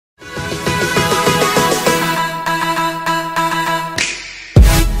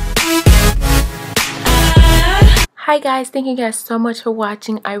Hi guys, thank you guys so much for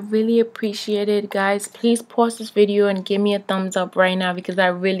watching. I really appreciate it, guys. Please pause this video and give me a thumbs up right now because I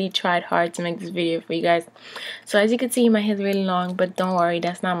really tried hard to make this video for you guys. So as you can see, my hair is really long, but don't worry,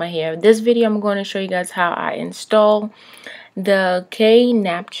 that's not my hair. This video I'm going to show you guys how I install the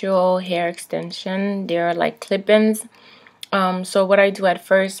KNAPPY hair extension. They're like clip-ins. So what I do at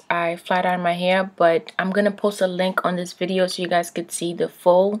first, I flat iron my hair, but I'm gonna post a link on this video so you guys could see the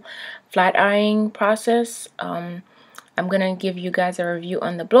full flat ironing process. I'm gonna give you guys a review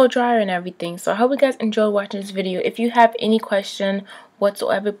on the blow dryer and everything. So I hope you guys enjoyed watching this video. If you have any question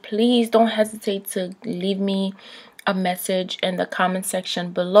whatsoever, please don't hesitate to leave me a message in the comment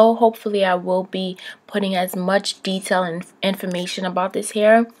section below. Hopefully I will be putting as much detail and information about this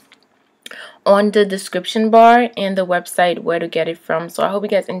hair on the description bar and the website where to get it from. So I hope you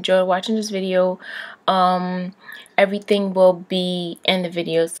guys enjoyed watching this video. Everything will be in the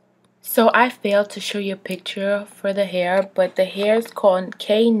videos. So I failed to show you a picture for the hair, but the hair is called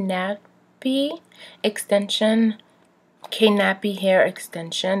KNAPPY extension. KNAPPY hair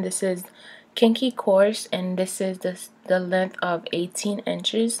extension. This is KINKY coarse, and this is the length of 18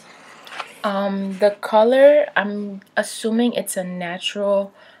 inches. The color, I'm assuming it's a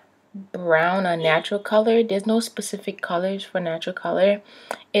natural brown, a natural color. There's no specific colors for natural color.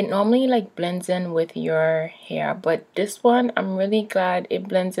 It normally like blends in with your hair, but this one I'm really glad it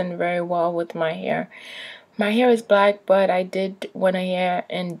blends in very well with my hair. My hair is black, but I did went ahead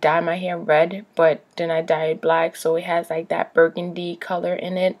and dye my hair red, but then I dyed it black, so it has like that burgundy color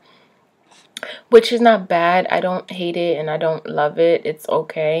in it, which is not bad. I don't hate it and I don't love it. It's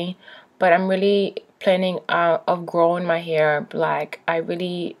okay, but I'm really planning of growing my hair black. I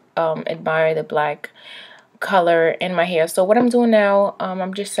really admire the black color in my hair. So what I'm doing now,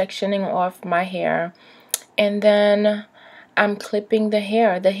 I'm just sectioning off my hair, and then I'm clipping the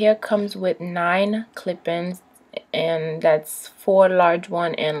hair. The hair comes with 9 clip-ins, and that's 4 large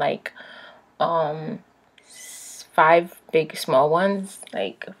one and like 5 big small ones,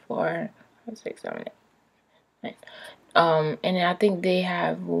 like 4, 5, 6, 7, 8, 9. And I think they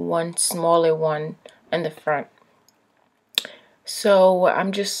have one smaller one in the front. So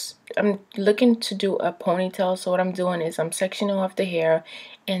I'm looking to do a ponytail. So what I'm doing is I'm sectioning off the hair,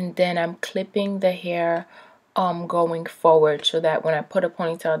 and then I'm clipping the hair going forward, so that when I put a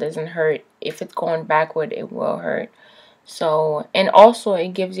ponytail it doesn't hurt. If it's going backward, it will hurt. So, and also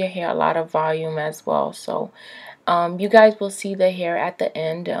it gives your hair a lot of volume as well. So you guys will see the hair at the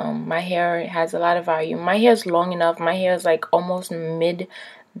end. My hair has a lot of volume. My hair is long enough. My hair is like almost mid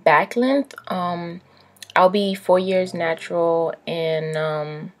back length. I'll be 4 years natural in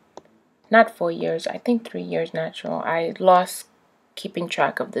not 4 years, I think 3 years natural. I lost keeping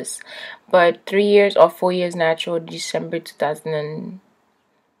track of this, but 3 years or 4 years natural, December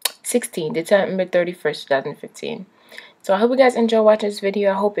 2016, December 31st, 2015. So I hope you guys enjoy watching this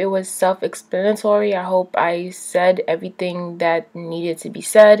video. I hope it was self-explanatory. I hope I said everything that needed to be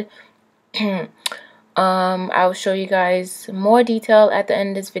said. I'll show you guys more detail at the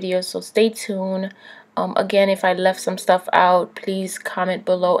end of this video, so stay tuned. Again, if I left some stuff out, please comment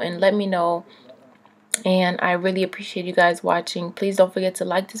below and let me know. And I really appreciate you guys watching. Please don't forget to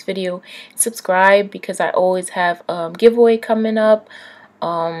like this video, subscribe, because I always have giveaway coming up.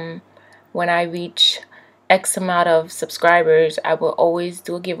 When I reach X amount of subscribers, I will always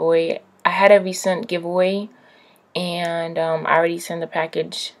do a giveaway. I had a recent giveaway, and I already sent the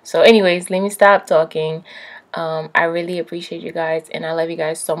package. So anyways, let me stop talking. I really appreciate you guys, and I love you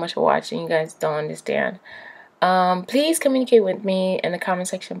guys so much for watching. You guys don't understand. Please communicate with me in the comment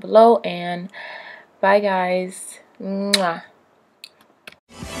section below, and bye guys. Mwah.